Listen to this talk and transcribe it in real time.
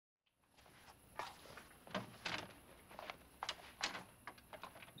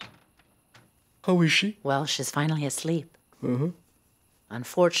How is she? Well, she's finally asleep.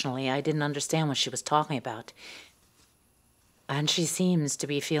 Unfortunately, I didn't understand what she was talking about. And she seems to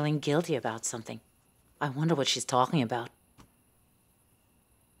be feeling guilty about something. I wonder what she's talking about.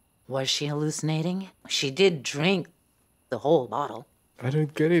 Was she hallucinating? She did drink the whole bottle. I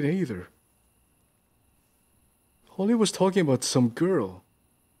don't get it either. Holly was talking about some girl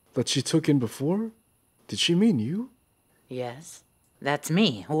that she took in before. Did she mean you? Yes, that's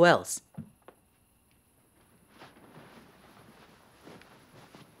me. Who else?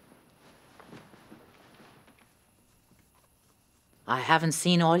 I haven't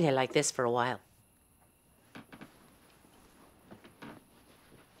seen Olya like this for a while.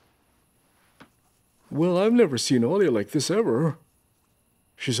 Well, I've never seen Olya like this ever.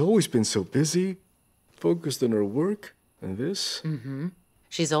 She's always been so busy, focused on her work, and this.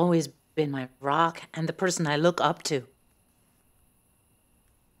 She's always been my rock and the person I look up to.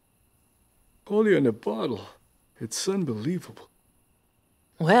 Olya in a bottle. It's unbelievable.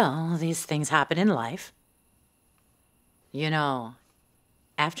 Well, these things happen in life. You know,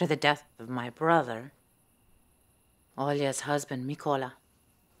 after the death of my brother, Olya's husband, Mikola,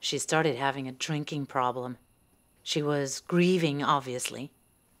 she started having a drinking problem. She was grieving, obviously,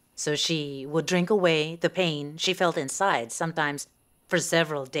 so she would drink away the pain she felt inside, sometimes for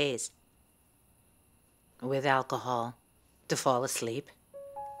several days, with alcohol, to fall asleep.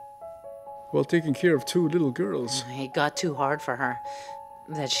 While taking care of two little girls. It got too hard for her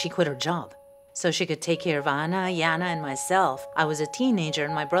that she quit her job so she could take care of Ana, Yana, and myself. I was a teenager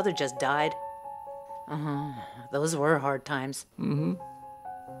and my brother just died. Those were hard times.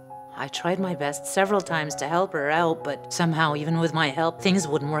 I tried my best several times to help her out, but somehow, even with my help, things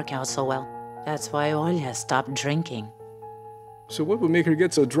wouldn't work out so well. That's why Olya stopped drinking. So what would make her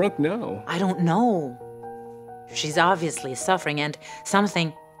get so drunk now? I don't know. She's obviously suffering, and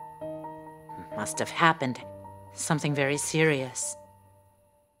something must have happened. Something very serious.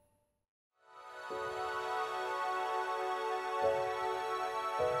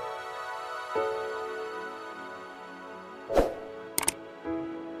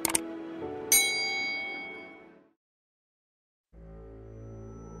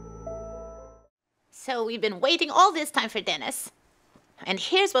 So we've been waiting all this time for Dennis. And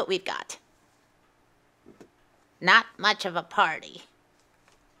here's what we've got. Not much of a party.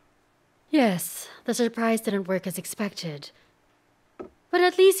 Yes, the surprise didn't work as expected. But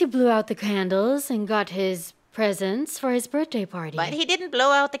at least he blew out the candles and got his presents for his birthday party. But he didn't blow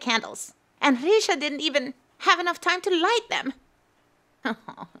out the candles. And Risha didn't even have enough time to light them.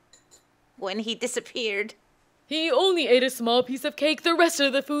 When he disappeared. He only ate a small piece of cake. The rest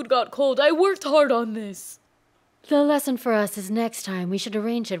of the food got cold. I worked hard on this. The lesson for us is next time we should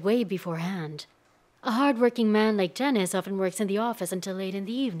arrange it way beforehand. A hard-working man like Dennis often works in the office until late in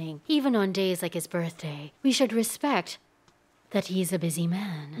the evening, even on days like his birthday. We should respect that he's a busy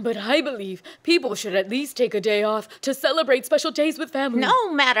man. But I believe people should at least take a day off to celebrate special days with family.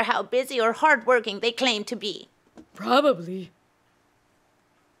 No matter how busy or hardworking they claim to be. Probably.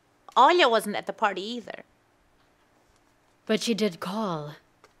 Olya wasn't at the party either. But she did call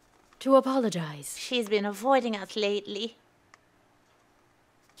to apologize. She's been avoiding us lately.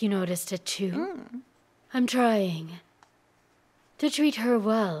 You noticed it too? I'm trying to treat her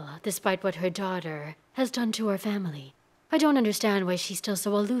well, despite what her daughter has done to our family. I don't understand why she's still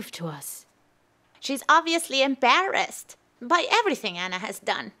so aloof to us. She's obviously embarrassed by everything Ana has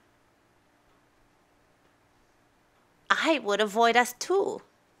done. I would avoid us too,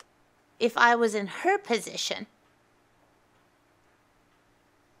 if I was in her position.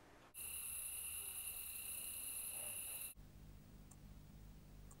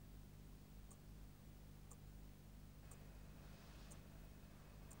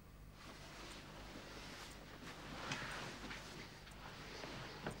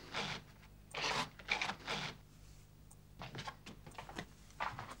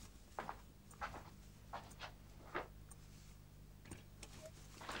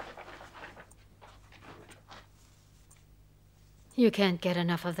 You can't get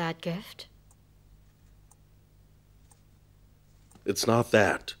enough of that gift? It's not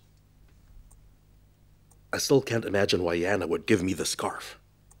that. I still can't imagine why Yana would give me the scarf.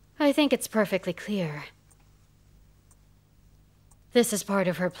 I think it's perfectly clear. This is part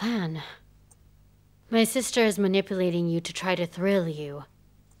of her plan. My sister is manipulating you to try to thrill you,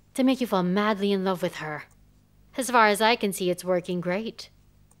 to make you fall madly in love with her. As far as I can see, it's working great.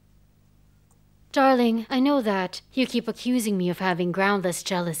 Darling, I know that you keep accusing me of having groundless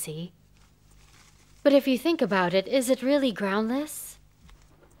jealousy. But if you think about it, is it really groundless?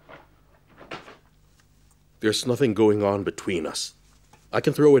 There's nothing going on between us. I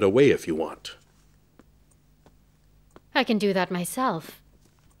can throw it away if you want. I can do that myself.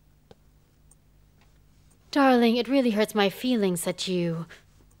 Darling, it really hurts my feelings that you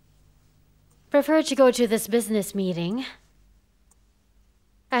preferred to go to this business meeting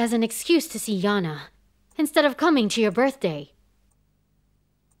as an excuse to see Yana instead of coming to your birthday.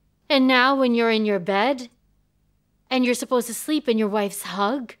 And now when you're in your bed and you're supposed to sleep in your wife's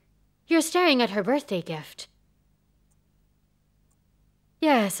hug, you're staring at her birthday gift.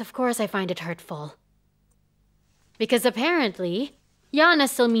 Yes, of course I find it hurtful. Because apparently, Yana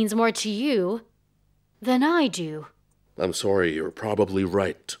still means more to you than I do. I'm sorry, you're probably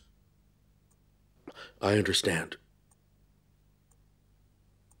right. I understand.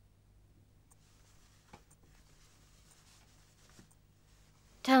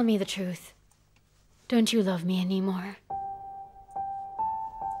 Tell me the truth. Don't you love me anymore?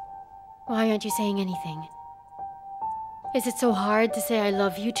 Why aren't you saying anything? Is it so hard to say I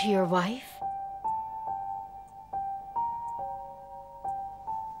love you to your wife?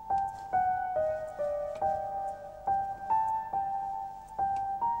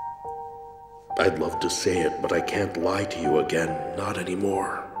 I'd love to say it, but I can't lie to you again. Not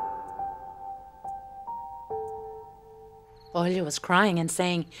anymore. Olya was crying and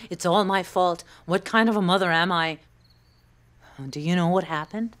saying, "It's all my fault. What kind of a mother am I?" Do you know what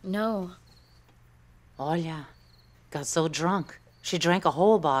happened? No. Olya got so drunk. She drank a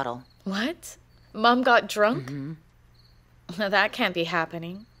whole bottle. What? Mom got drunk? Mm-hmm. Now that can't be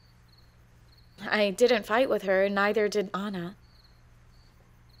happening. I didn't fight with her, neither did Ana.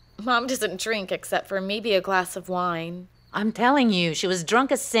 Mom doesn't drink except for maybe a glass of wine. I'm telling you, she was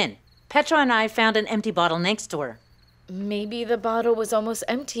drunk as sin. Petra and I found an empty bottle next to her. Maybe the bottle was almost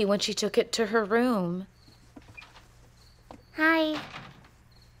empty when she took it to her room. Hi.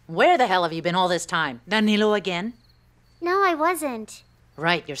 Where the hell have you been all this time? Danilo again? No, I wasn't.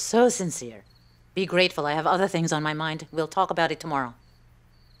 Right, you're so sincere. Be grateful, I have other things on my mind. We'll talk about it tomorrow.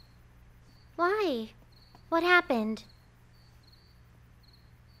 Why? What happened?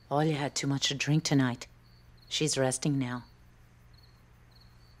 Olya had too much to drink tonight. She's resting now.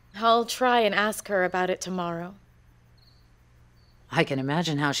 I'll try and ask her about it tomorrow. I can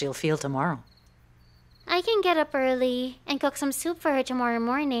imagine how she'll feel tomorrow. I can get up early and cook some soup for her tomorrow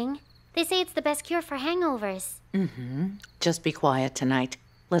morning. They say it's the best cure for hangovers. Mm-hmm. Just be quiet tonight.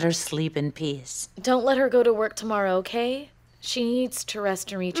 Let her sleep in peace. Don't let her go to work tomorrow, okay? She needs to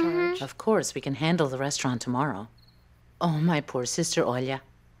rest and recharge. Of course, we can handle the restaurant tomorrow. Oh, my poor sister Olya.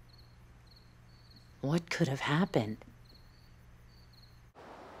 What could have happened?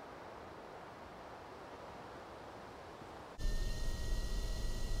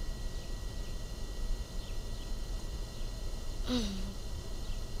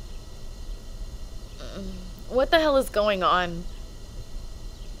 What the hell is going on?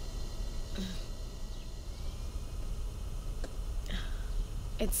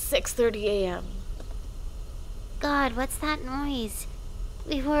 It's 6:30 a.m. God, what's that noise?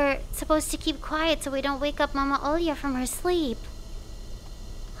 We were supposed to keep quiet so we don't wake up Mama Olya from her sleep.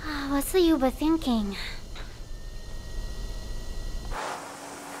 What's the Yuba thinking?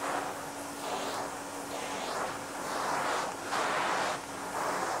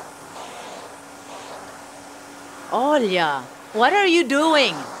 Olya, what are you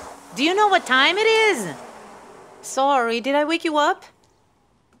doing? Do you know what time it is? Sorry, did I wake you up?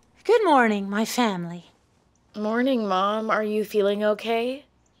 Good morning, my family. Morning, Mom. Are you feeling okay?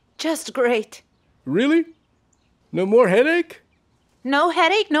 Just great. Really? No more headache? No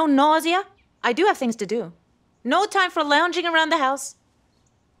headache, no nausea. I do have things to do. No time for lounging around the house.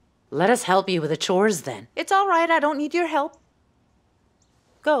 Let us help you with the chores then. It's all right, I don't need your help.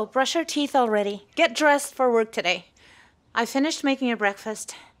 Go, brush your teeth already. Get dressed for work today. I finished making your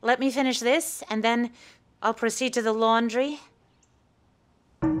breakfast. Let me finish this, and then I'll proceed to the laundry.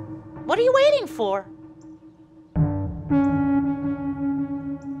 What are you waiting for?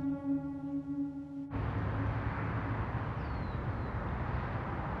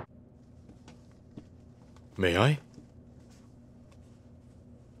 May I?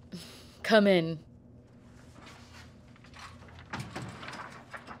 Come in.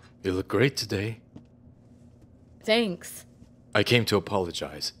 You look great today. Thanks. I came to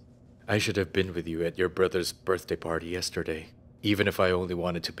apologize. I should have been with you at your brother's birthday party yesterday, even if I only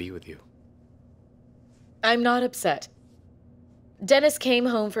wanted to be with you. I'm not upset. Dennis came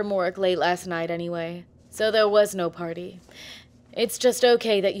home from work late last night anyway, so there was no party. It's just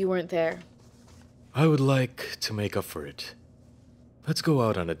okay that you weren't there. I would like to make up for it. Let's go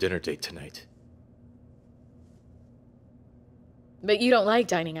out on a dinner date tonight. But you don't like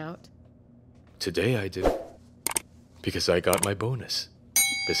dining out. Today I do. Because I got my bonus.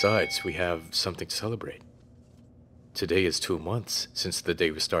 Besides, we have something to celebrate. Today is 2 months since the day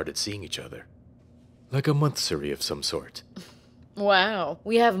we started seeing each other. Like a monthsary of some sort. Wow,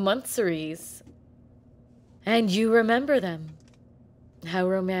 we have monthsaries. And you remember them. How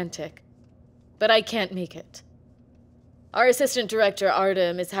romantic. But I can't make it. Our assistant director,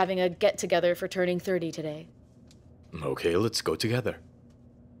 Artem, is having a get-together for turning 30 today. Okay, let's go together.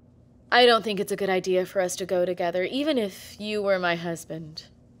 I don't think it's a good idea for us to go together, even if you were my husband.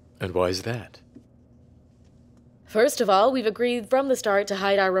 And why is that? First of all, we've agreed from the start to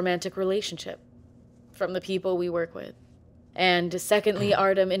hide our romantic relationship from the people we work with. And secondly,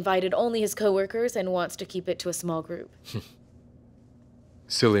 Artem invited only his coworkers and wants to keep it to a small group.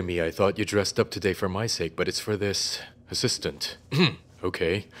 Silly me, I thought you dressed up today for my sake, but it's for this assistant.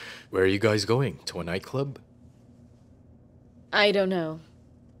 Okay, where are you guys going? To a nightclub? I don't know.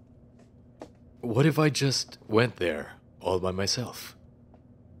 What if I just went there, all by myself?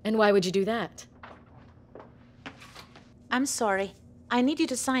 And why would you do that? I'm sorry. I need you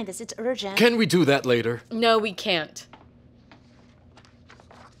to sign this. It's urgent. Can we do that later? No, we can't.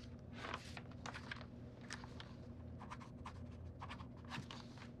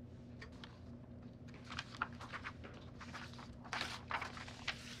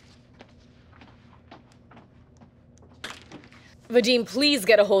 Vadim, please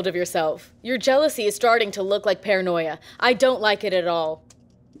get a hold of yourself. Your jealousy is starting to look like paranoia. I don't like it at all.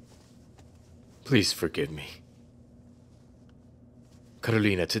 Please forgive me.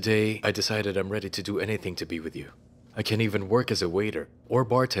 Carolina, today I decided I'm ready to do anything to be with you. I can even work as a waiter or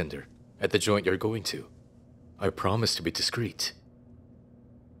bartender at the joint you're going to. I promise to be discreet.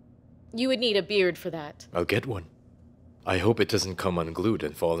 You would need a beard for that. I'll get one. I hope it doesn't come unglued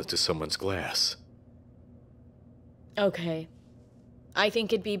and fall into someone's glass. Okay. I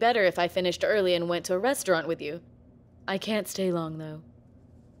think it'd be better if I finished early and went to a restaurant with you. I can't stay long, though.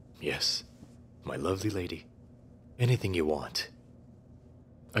 Yes, my lovely lady. Anything you want.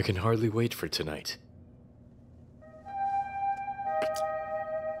 I can hardly wait for tonight.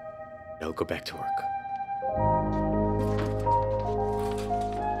 I'll go back to work.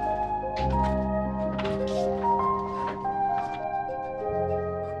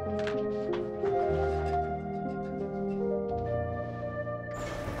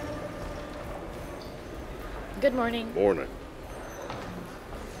 Good morning. Morning.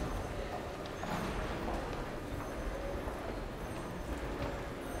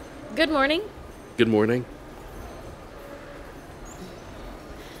 Good morning. Good morning.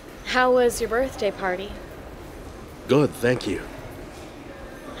 How was your birthday party? Good, thank you.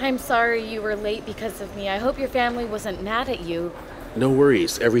 I'm sorry you were late because of me. I hope your family wasn't mad at you. No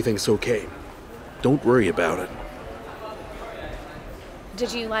worries, everything's okay. Don't worry about it.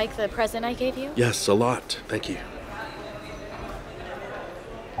 Did you like the present I gave you? Yes, a lot, thank you.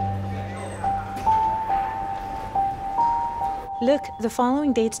 Look, the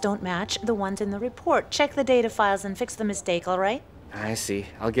following dates don't match the ones in the report. Check the data files and fix the mistake, all right? I see.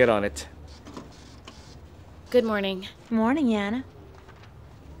 I'll get on it. Good morning. Morning, Yana.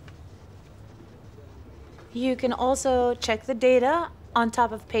 You can also check the data on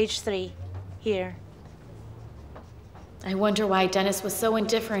top of page 3. Here. I wonder why Dennis was so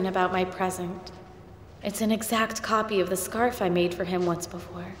indifferent about my present. It's an exact copy of the scarf I made for him once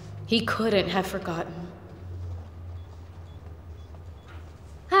before. He couldn't have forgotten.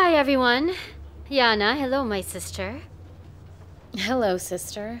 Hi, everyone. Yana, hello, my sister. Hello,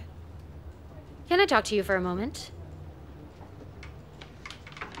 sister. Can I talk to you for a moment?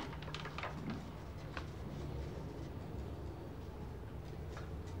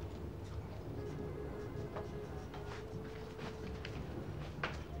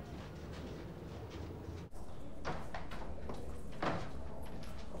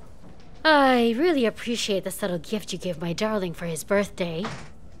 I really appreciate the subtle gift you gave my darling for his birthday,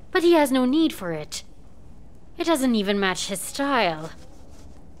 but he has no need for it. It doesn't even match his style.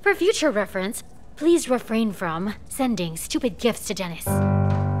 For future reference, please refrain from sending stupid gifts to Dennis.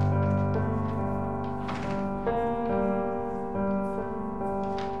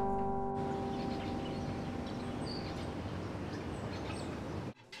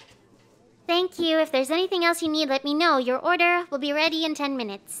 Thank you. If there's anything else you need, let me know. Your order will be ready in 10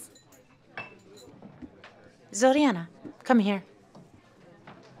 minutes. Zoriana, come here.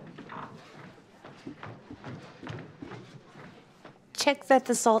 Check that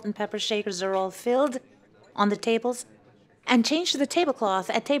the salt and pepper shakers are all filled on the tables. And change to the tablecloth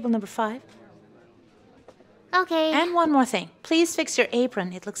at table number 5. Okay. And one more thing. Please fix your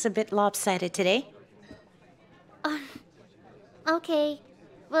apron. It looks a bit lopsided today. Okay.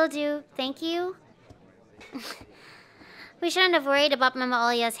 Will do. Thank you. We shouldn't have worried about Mama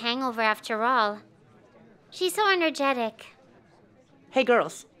Olya's hangover after all. She's so energetic. Hey,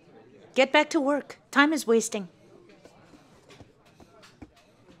 girls. Get back to work. Time is wasting.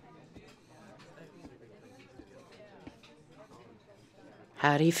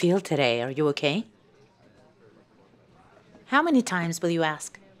 How do you feel today? Are you okay? How many times will you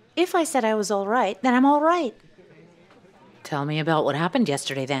ask? If I said I was all right, then I'm all right. Tell me about what happened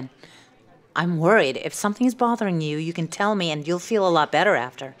yesterday, then. I'm worried. If something is bothering you, you can tell me and you'll feel a lot better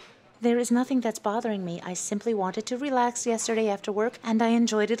after. There is nothing that's bothering me. I simply wanted to relax yesterday after work, and I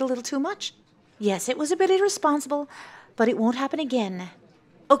enjoyed it a little too much. Yes, it was a bit irresponsible, but it won't happen again.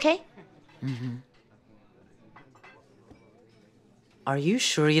 Okay? Mm-hmm. Are you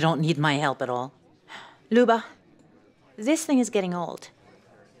sure you don't need my help at all? Luba, this thing is getting old.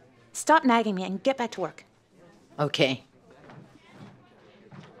 Stop nagging me and get back to work. Okay.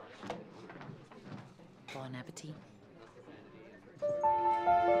 Bon appetit.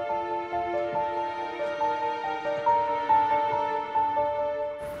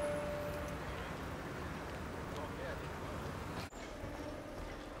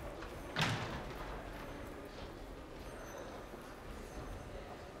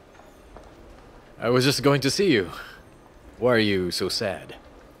 I was just going to see you. Why are you so sad?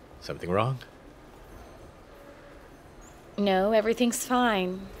 Something wrong? No, everything's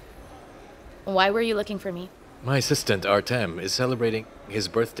fine. Why were you looking for me? My assistant, Artem, is celebrating his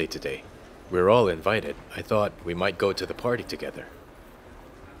birthday today. We're all invited. I thought we might go to the party together.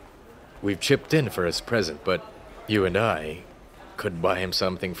 We've chipped in for his present, but you and I could buy him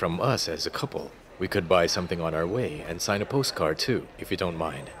something from us as a couple. We could buy something on our way and sign a postcard too, if you don't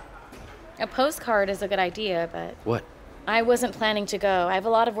mind. A postcard is a good idea, but... What? I wasn't planning to go. I have a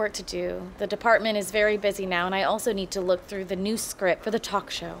lot of work to do. The department is very busy now, and I also need to look through the new script for the talk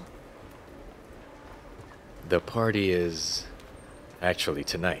show. The party is actually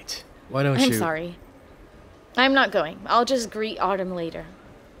tonight. Why don't you... I'm sorry. I'm not going. I'll just greet Autumn later.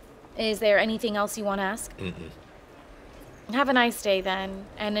 Is there anything else you want to ask? Mm-mm. Have a nice day then,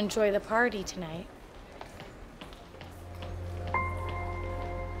 and enjoy the party tonight.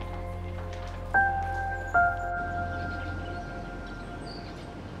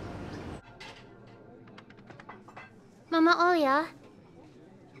 Mama Olya,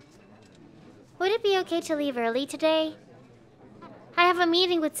 would it be okay to leave early today? I have a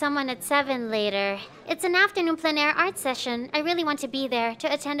meeting with someone at 7 later. It's an afternoon plein air art session. I really want to be there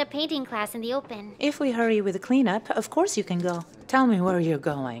to attend a painting class in the open. If we hurry with the cleanup, of course you can go. Tell me where you're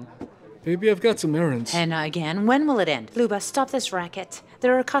going. Maybe I've got some errands. Henna again. When will it end? Luba, stop this racket.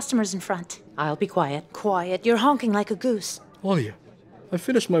 There are customers in front. I'll be quiet. Quiet. You're honking like a goose. Olya, I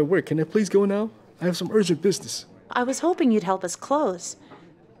finished my work. Can I please go now? I have some urgent business. I was hoping you'd help us close.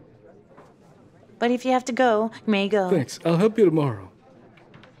 But if you have to go, you may go. Thanks. I'll help you tomorrow.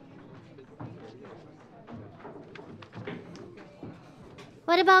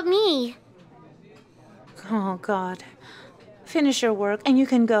 What about me? Oh, God. Finish your work and you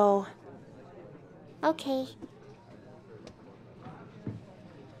can go. Okay.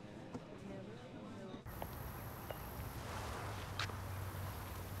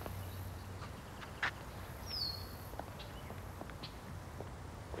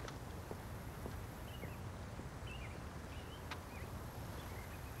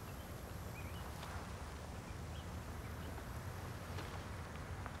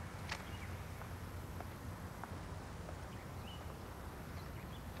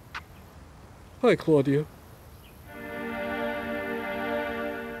 Hi, Claudia.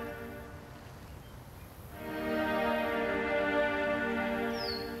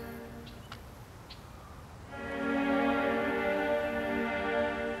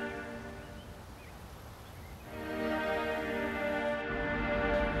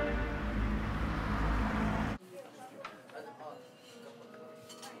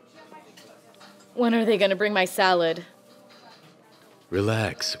 When are they gonna bring my salad?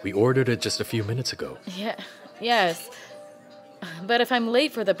 Relax. We ordered it just a few minutes ago. Yes. But if I'm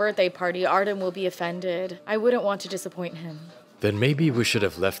late for the birthday party, Artem will be offended. I wouldn't want to disappoint him. Then maybe we should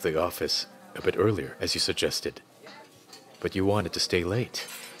have left the office a bit earlier, as you suggested. But you wanted to stay late.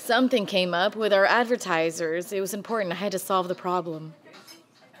 Something came up with our advertisers. It was important. I had to solve the problem.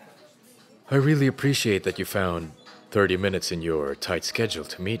 I really appreciate that you found 30 minutes in your tight schedule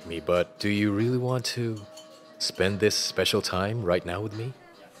to meet me, but do you really want to spend this special time right now with me?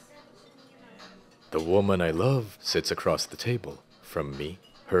 The woman I love sits across the table from me,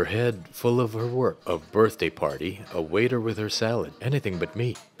 her head full of her work, a birthday party, a waiter with her salad, anything but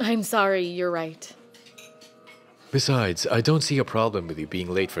me. I'm sorry, you're right. Besides, I don't see a problem with you being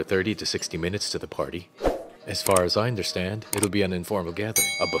late for 30 to 60 minutes to the party. As far as I understand, it'll be an informal gathering,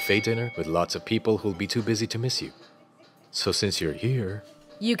 a buffet dinner with lots of people who'll be too busy to miss you. So since you're here...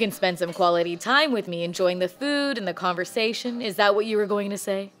 You can spend some quality time with me enjoying the food and the conversation. Is that what you were going to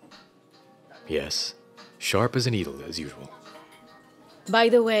say? Yes. Sharp as a needle, as usual. By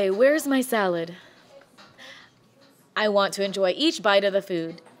the way, where's my salad? I want to enjoy each bite of the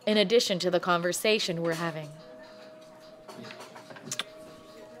food, in addition to the conversation we're having.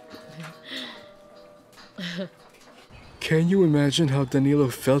 Can you imagine how Danilo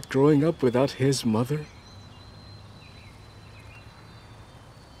felt growing up without his mother?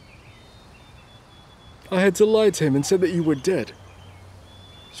 I had to lie to him and said that you were dead,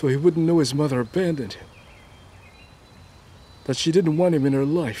 so he wouldn't know his mother abandoned him. That she didn't want him in her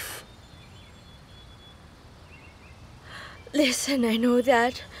life. Listen, I know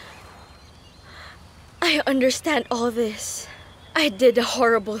that. I understand all this. I did a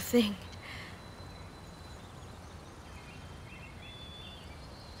horrible thing.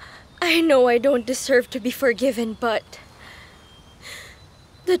 I know I don't deserve to be forgiven, but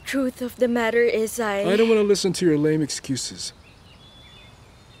the truth of the matter is I don't want to listen to your lame excuses.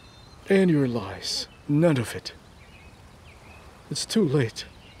 And your lies. None of it. It's too late.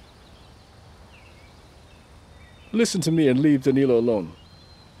 Listen to me and leave Danilo alone.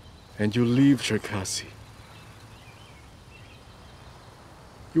 And you leave Cherkasy.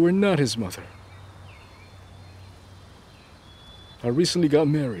 You are not his mother. I recently got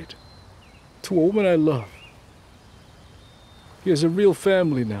married to a woman I love. He has a real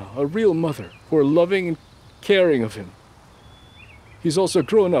family now, a real mother, who are loving and caring of him. He's also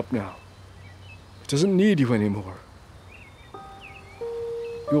grown up now. He doesn't need you anymore.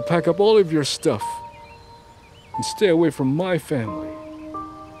 You'll pack up all of your stuff and stay away from my family.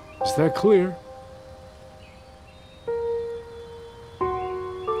 Is that clear?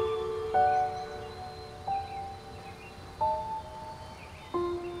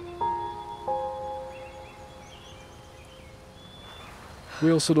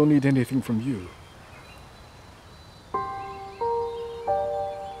 We also don't need anything from you.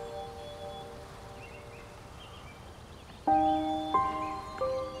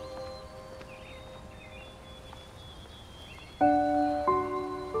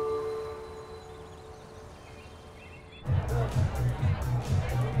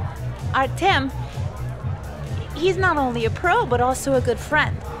 Artem, he's not only a pro, but also a good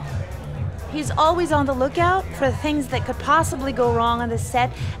friend. He's always on the lookout for things that could possibly go wrong on the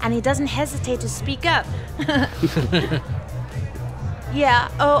set, and he doesn't hesitate to speak up. Yeah,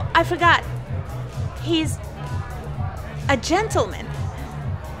 oh, I forgot. He's a gentleman.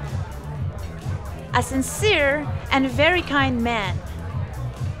 A sincere and very kind man.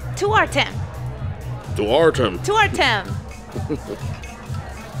 To Artem. To Artem. To Artem.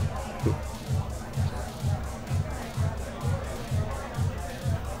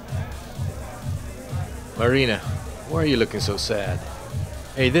 Marina, why are you looking so sad?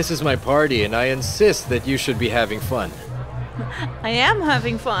 Hey, this is my party, and I insist that you should be having fun. I am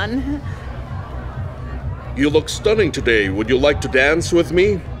having fun. You look stunning today. Would you like to dance with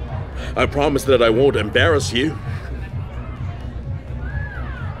me? I promise that I won't embarrass you.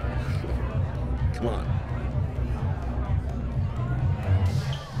 Come on.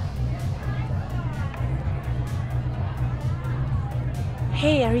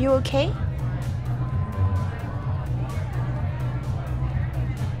 Hey, are you okay?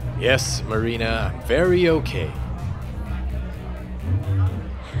 Yes, Marina, I'm very okay.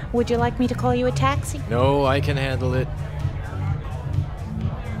 Would you like me to call you a taxi? No, I can handle it.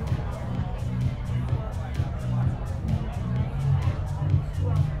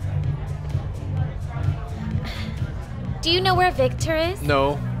 Do you know where Victor is?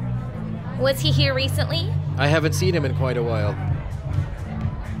 No, Was he here recently? I haven't seen him in quite a while.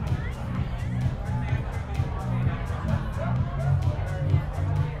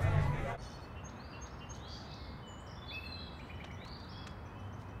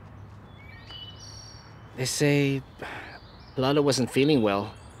 They say Lala wasn't feeling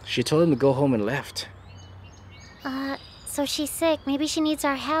well. She told him to go home and left. So she's sick. Maybe she needs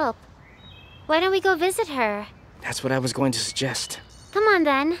our help. Why don't we go visit her? That's what I was going to suggest. Come on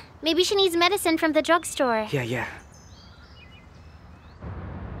then. Maybe she needs medicine from the drugstore. Yeah.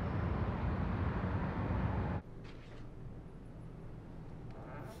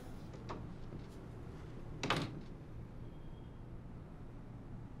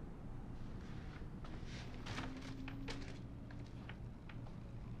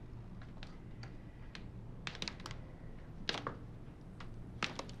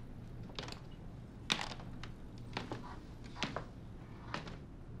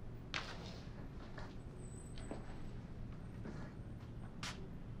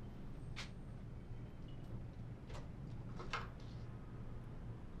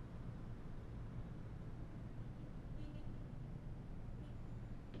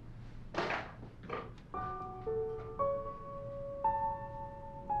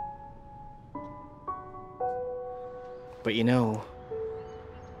 But you know,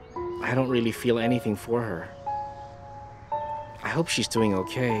 I don't really feel anything for her. I hope she's doing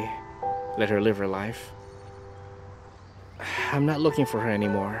okay. Let her live her life. I'm not looking for her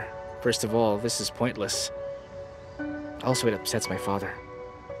anymore. First of all, this is pointless. Also, it upsets my father.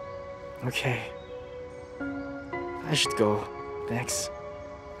 Okay. I should go. Thanks.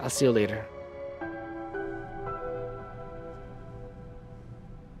 I'll see you later.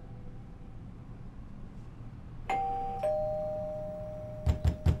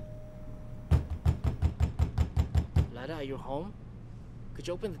 Lada, are you home? Could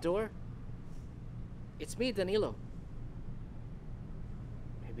you open the door? It's me, Danilo.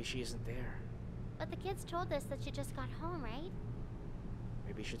 Maybe she isn't there. But the kids told us that she just got home, right?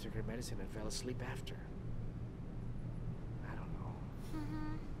 Maybe she took her medicine and fell asleep after. I don't know.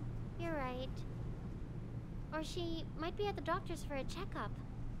 Mm-hmm. You're right. Or she might be at the doctor's for a checkup.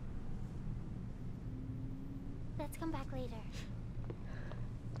 Let's come back later.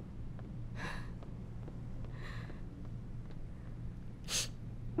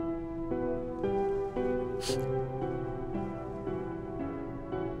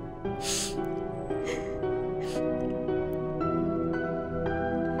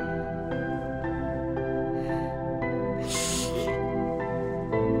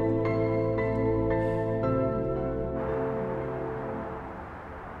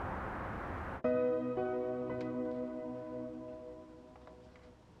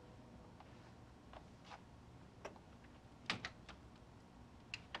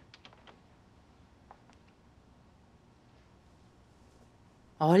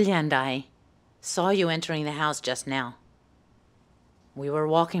 Olya and I saw you entering the house just now. We were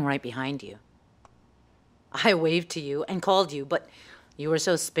walking right behind you. I waved to you and called you, but you were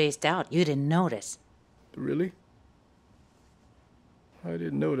so spaced out you didn't notice. Really? I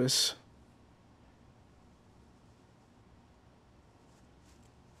didn't notice.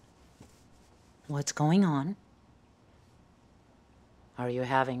 What's going on? Are you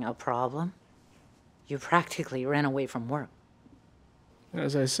having a problem? You practically ran away from work.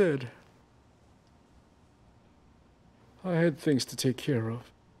 As I said, I had things to take care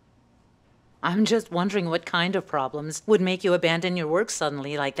of. I'm just wondering what kind of problems would make you abandon your work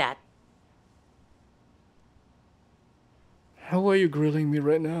suddenly like that. How are you grilling me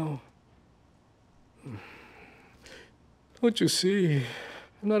right now? Don't you see?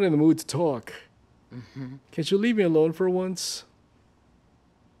 I'm not in the mood to talk. Can't you leave me alone for once?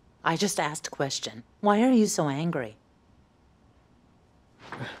 I just asked a question. Why are you so angry?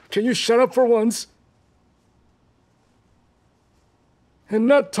 Can you shut up for once? And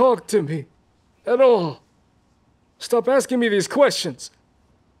not talk to me at all. Stop asking me these questions.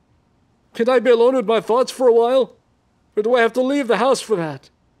 Can I be alone with my thoughts for a while? Or do I have to leave the house for that?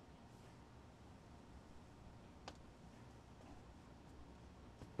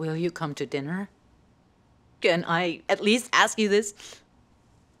 Will you come to dinner? Can I at least ask you this?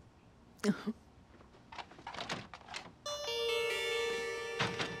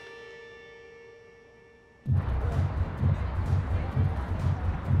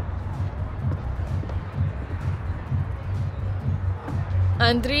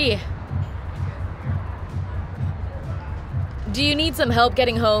 Andriy, do you need some help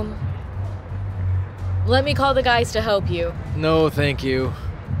getting home? Let me call the guys to help you. No, thank you.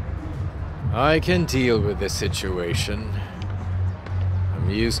 I can deal with this situation.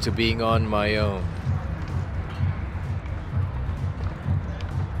 I'm used to being on my own.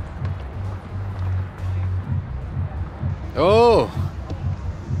 Oh!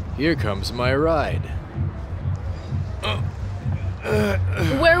 Here comes my ride.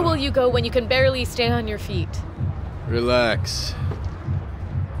 Where will you go when you can barely stay on your feet? Relax.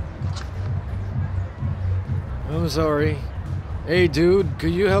 I'm sorry. Hey, dude,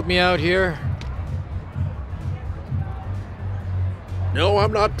 could you help me out here? No,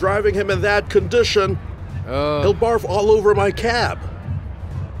 I'm not driving him in that condition. He'll barf all over my cab.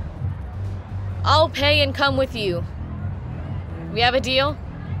 I'll pay and come with you. We have a deal?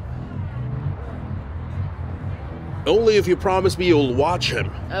 Only if you promise me you'll watch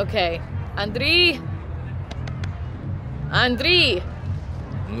him. Okay. Andriy! Andriy!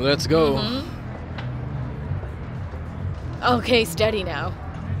 Let's go. Okay, steady now.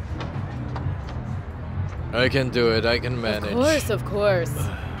 I can do it. I can manage. Of course.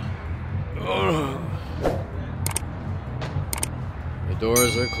 The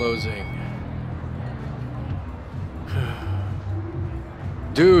doors are closing.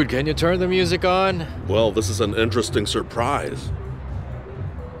 Dude, can you turn the music on? Well, this is an interesting surprise.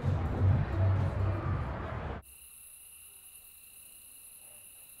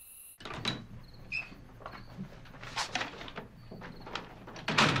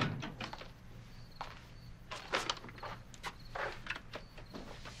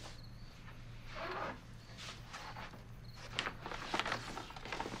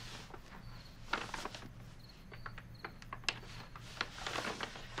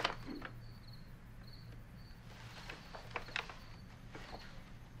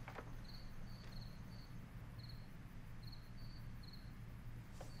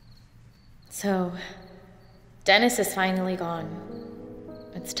 So, Dennis is finally gone.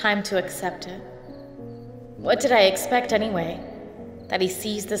 It's time to accept it. What did I expect anyway? That he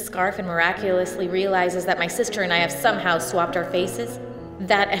sees the scarf and miraculously realizes that my sister and I have somehow swapped our faces?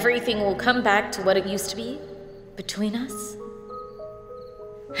 That everything will come back to what it used to be? Between us?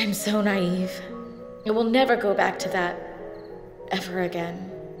 I'm so naive. It will never go back to that. Ever again.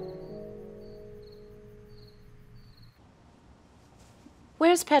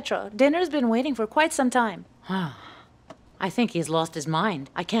 Where's Petro? Dinner's been waiting for quite some time. I think he's lost his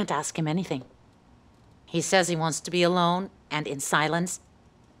mind. I can't ask him anything. He says he wants to be alone and in silence.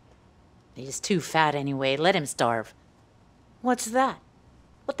 He's too fat anyway. Let him starve. What's that?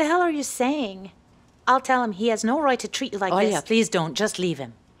 What the hell are you saying? I'll tell him he has no right to treat you like this. Olya, please don't. Just leave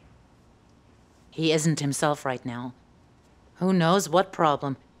him. He isn't himself right now. Who knows what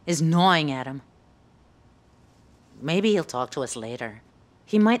problem is gnawing at him. Maybe he'll talk to us later.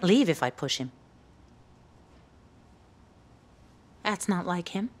 He might leave if I push him. That's not like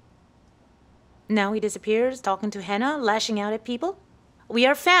him. Now he disappears, talking to Henna, lashing out at people. We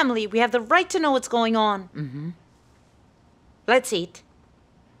are family. We have the right to know what's going on. Mm-hmm. Let's eat.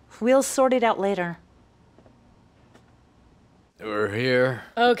 We'll sort it out later. We're here.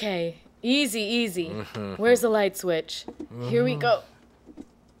 Okay, easy, easy. Where's the light switch? Here we go.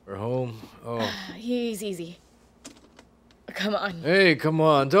 We're home. Oh. Easy. Come on. Hey, come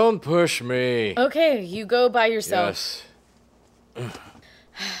on. Don't push me. Okay, you go by yourself. Yes.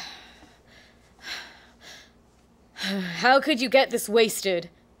 How could you get this wasted?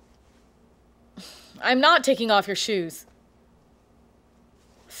 I'm not taking off your shoes.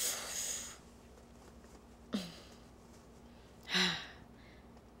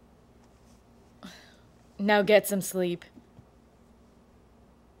 Now get some sleep.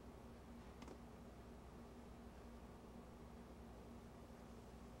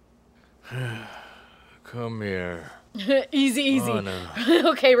 Come here. Easy. Oh, no.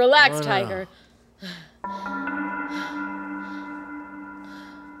 Okay, relax, Oh, no. Tiger.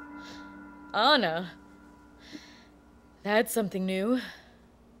 Anna? That's something new.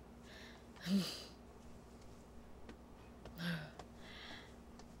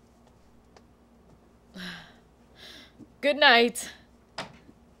 Good night.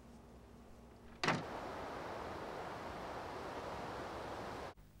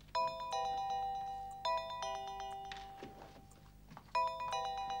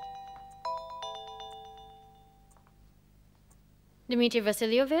 Dmitry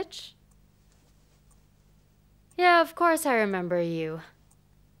Vasilievich? Yeah, of course I remember you.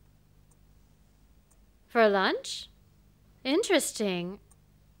 For lunch? Interesting.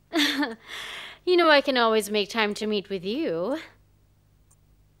 You know I can always make time to meet with you.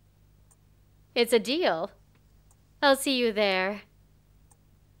 It's a deal. I'll see you there.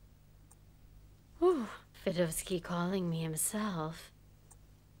 Ooh, Fedovsky calling me himself.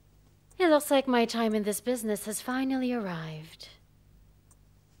 It looks like my time in this business has finally arrived.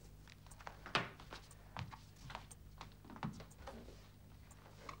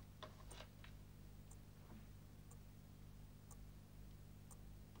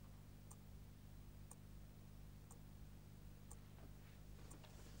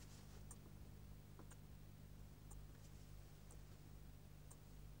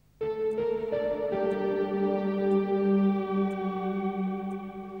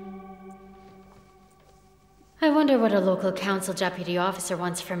 I wonder what a local council deputy officer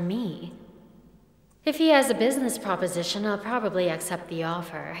wants from me. If he has a business proposition, I'll probably accept the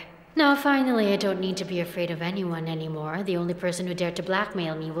offer. Now, finally, I don't need to be afraid of anyone anymore. The only person who dared to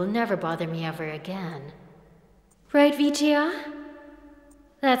blackmail me will never bother me ever again. Right, Vitya?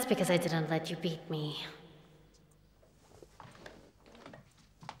 That's because I didn't let you beat me.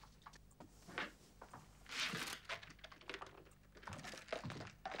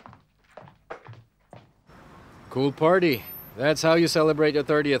 Cool party. That's how you celebrate your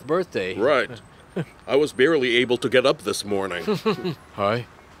 30th birthday. Right. I was barely able to get up this morning. Hi.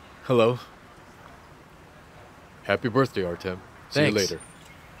 Hello. Happy birthday, Artem. See you Thanks. later.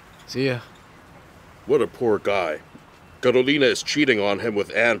 See ya. What a poor guy. Carolina is cheating on him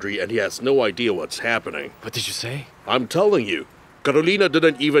with Andrei, and he has no idea what's happening. What did you say? I'm telling you, Carolina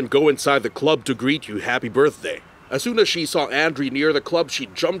didn't even go inside the club to greet you happy birthday. As soon as she saw Andrei near the club, she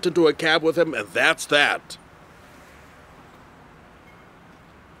jumped into a cab with him, and that's that.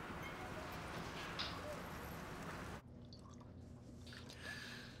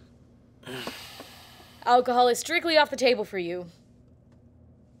 Alcohol is strictly off the table for you.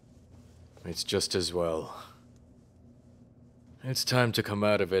 It's just as well. It's time to come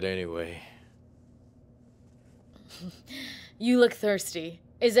out of it anyway. You look thirsty.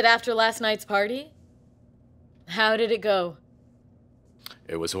 Is it after last night's party? How did it go?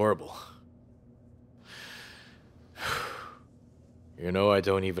 It was horrible. You know, I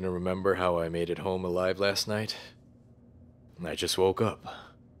don't even remember how I made it home alive last night. I just woke up.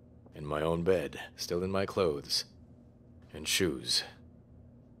 In my own bed, still in my clothes. And shoes.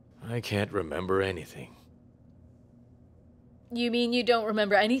 I can't remember anything. You mean you don't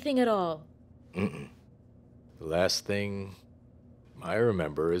remember anything at all? Mm-mm. The last thing I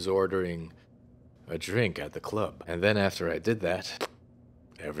remember is ordering a drink at the club. And then after I did that,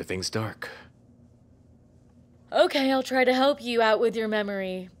 everything's dark. Okay, I'll try to help you out with your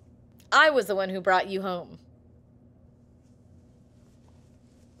memory. I was the one who brought you home.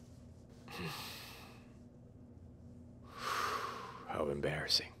 How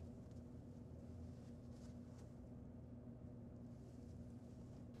embarrassing.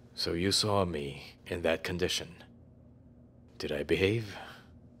 So you saw me in that condition. Did I behave?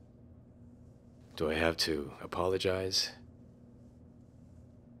 Do I have to apologize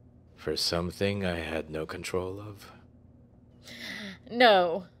for something I had no control of?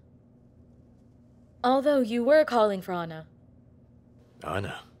 No. Although you were calling for Ana.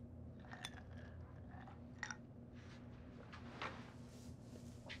 Ana?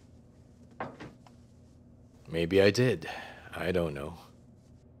 Maybe I did. I don't know.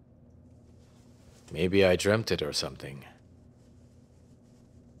 Maybe I dreamt it or something.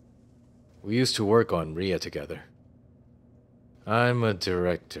 We used to work on Mariya together. I'm a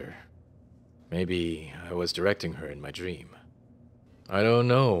director. Maybe I was directing her in my dream. I don't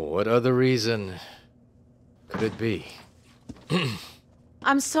know. What other reason could it be?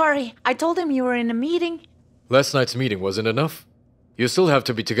 I'm sorry. I told him you were in a meeting. Last night's meeting wasn't enough? You still have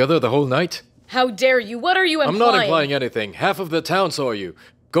to be together the whole night? How dare you? What are you implying? I'm not implying anything. Half of the town saw you,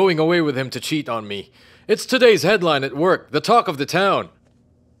 going away with him to cheat on me. It's today's headline at work, the talk of the town.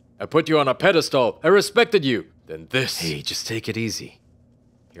 I put you on a pedestal. I respected you. Then this. Hey, just take it easy.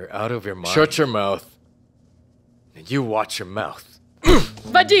 You're out of your mind. Shut your mouth. And you watch your mouth.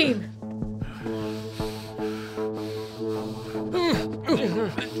 Vadim!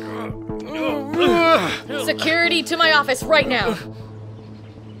 Security to my office right now.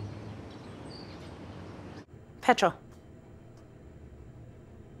 Petro.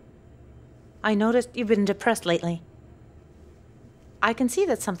 I noticed you've been depressed lately. I can see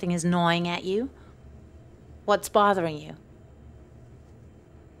that something is gnawing at you. What's bothering you?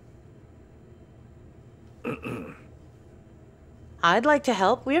 I'd like to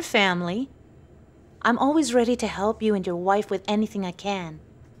help. We're family. I'm always ready to help you and your wife with anything I can.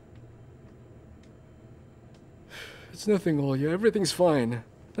 It's nothing, Olya. Everything's fine.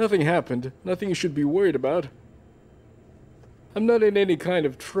 Nothing happened. Nothing you should be worried about. I'm not in any kind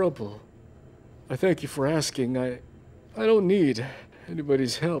of trouble. I thank you for asking. I don't need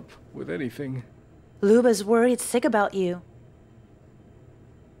anybody's help with anything. Luba's worried sick about you.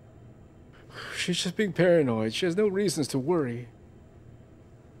 She's just being paranoid. She has no reasons to worry.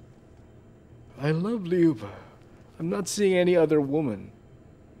 I love Luba. I'm not seeing any other woman.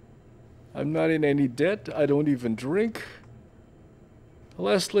 I'm not in any debt. I don't even drink.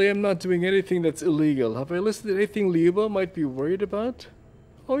 Lastly, I'm not doing anything that's illegal. Have I listed anything Luba might be worried about?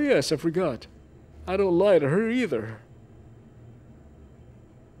 Oh yes, I forgot. I don't lie to her either.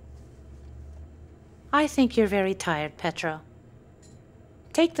 I think you're very tired, Petro.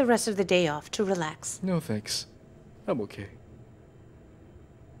 Take the rest of the day off to relax. No thanks. I'm okay.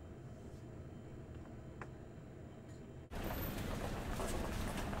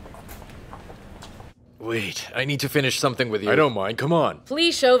 Wait, I need to finish something with you. I don't mind, come on.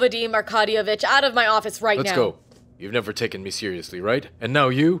 Please show Vadim Arkadievich out of my office right now. Let's go. You've never taken me seriously, right? And now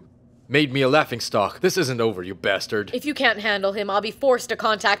you made me a laughingstock. This isn't over, you bastard. If you can't handle him, I'll be forced to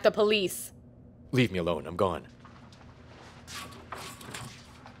contact the police. Leave me alone, I'm gone.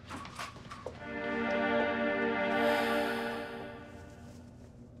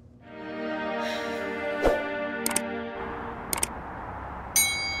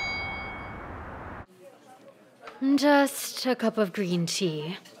 Just a cup of green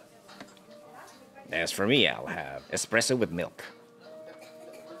tea. As for me, I'll have espresso with milk.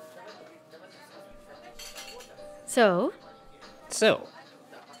 So,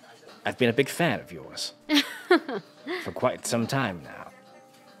 I've been a big fan of yours. For quite some time now.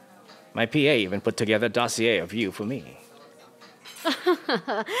 My PA even put together a dossier of you for me.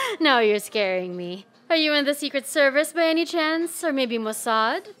 now you're scaring me. Are you in the Secret Service by any chance? Or maybe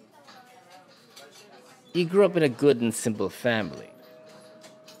Mossad? You grew up in a good and simple family.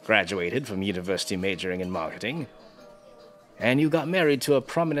 Graduated from university majoring in marketing. And you got married to a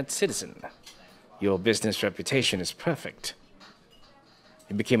prominent citizen. Your business reputation is perfect.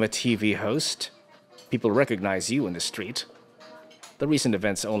 You became a TV host. People recognize you in the street. The recent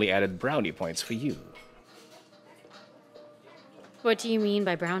events only added brownie points for you. What do you mean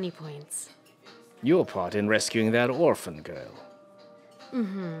by brownie points? Your part in rescuing that orphan girl.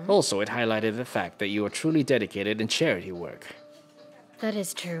 Also, it highlighted the fact that you are truly dedicated in charity work. That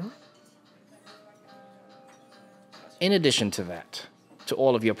is true. In addition to that, to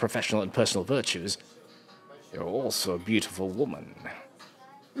all of your professional and personal virtues, you're also a beautiful woman.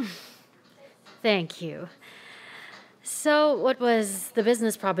 Thank you. So, what was the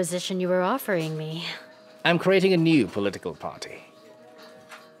business proposition you were offering me? I'm creating a new political party.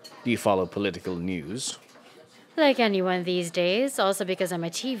 Do you follow political news? Like anyone these days, also because I'm a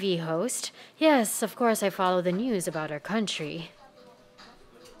TV host. Yes, of course I follow the news about our country.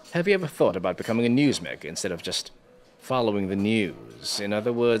 Have you ever thought about becoming a newsmaker instead of just following the news? In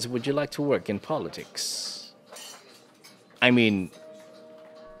other words, would you like to work in politics? I mean,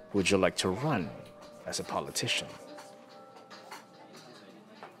 would you like to run as a politician?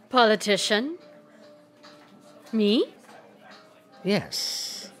 Politician? Me?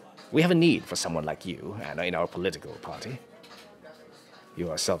 Yes. We have a need for someone like you, Anna, in our political party. You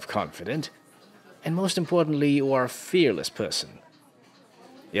are self-confident, and most importantly, you are a fearless person.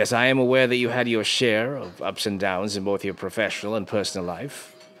 Yes, I am aware that you had your share of ups and downs in both your professional and personal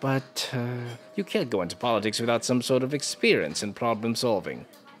life, but you can't go into politics without some sort of experience in problem solving.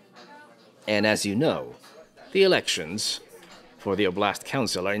 And as you know, the elections for the Oblast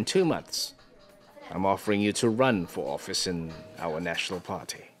Council are in 2 months. I'm offering you to run for office in our national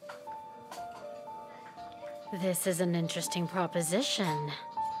party. This is an interesting proposition.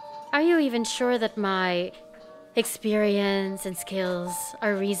 Are you even sure that my experience and skills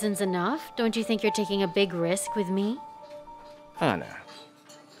are reasons enough? Don't you think you're taking a big risk with me? Ana,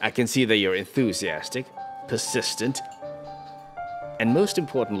 I can see that you're enthusiastic, persistent, and most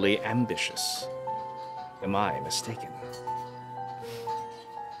importantly, ambitious. Am I mistaken?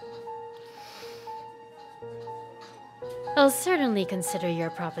 I'll certainly consider your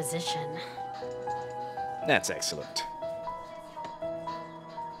proposition. That's excellent.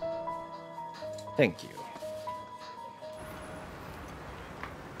 Thank you.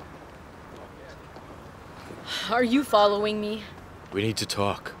 Are you following me? We need to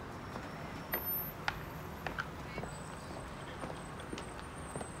talk.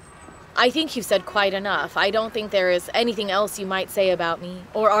 I think you've said quite enough. I don't think there is anything else you might say about me.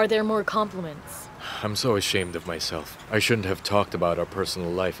 Or are there more compliments? I'm so ashamed of myself. I shouldn't have talked about our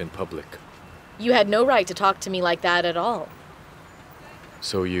personal life in public. You had no right to talk to me like that at all.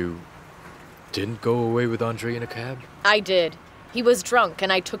 So you didn't go away with Andre in a cab? I did. He was drunk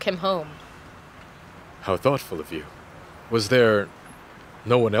and I took him home. How thoughtful of you. Was there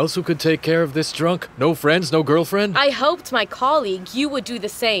no one else who could take care of this drunk? No friends, no girlfriend? I hoped my colleague, you would do the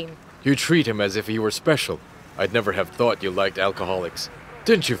same. You treat him as if he were special. I'd never have thought you liked alcoholics.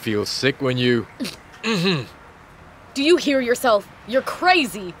 Didn't you feel sick when you... Do you hear yourself? You're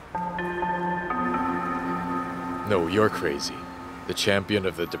crazy. No, you're crazy. The champion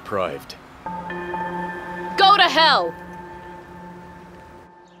of the deprived. Go to hell!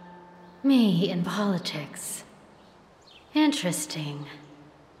 Me in politics. Interesting.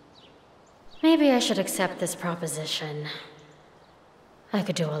 Maybe I should accept this proposition. I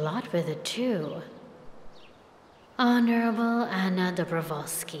could do a lot with it, too. Honorable Anna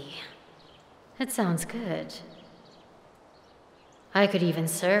Dobrovolsky. It sounds good. I could even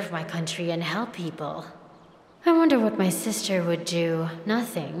serve my country and help people. I wonder what my sister would do.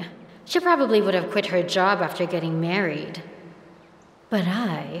 Nothing. She probably would have quit her job after getting married. But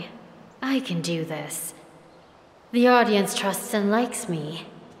I can do this. The audience trusts and likes me.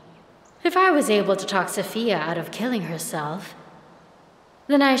 If I was able to talk Sophia out of killing herself,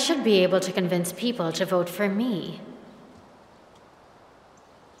 then I should be able to convince people to vote for me.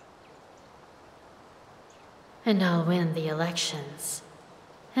 And I'll win the elections.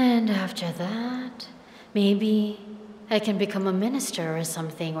 And after that, maybe I can become a minister or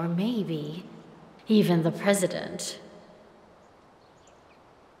something, or maybe even the president.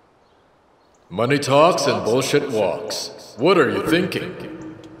 Money talks and bullshit walks. What are you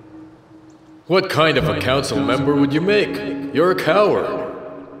thinking? What kind of a council member would you make? You're a coward.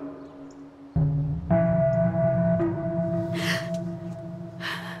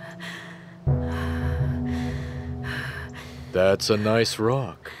 That's a nice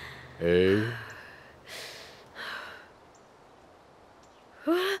rock, eh?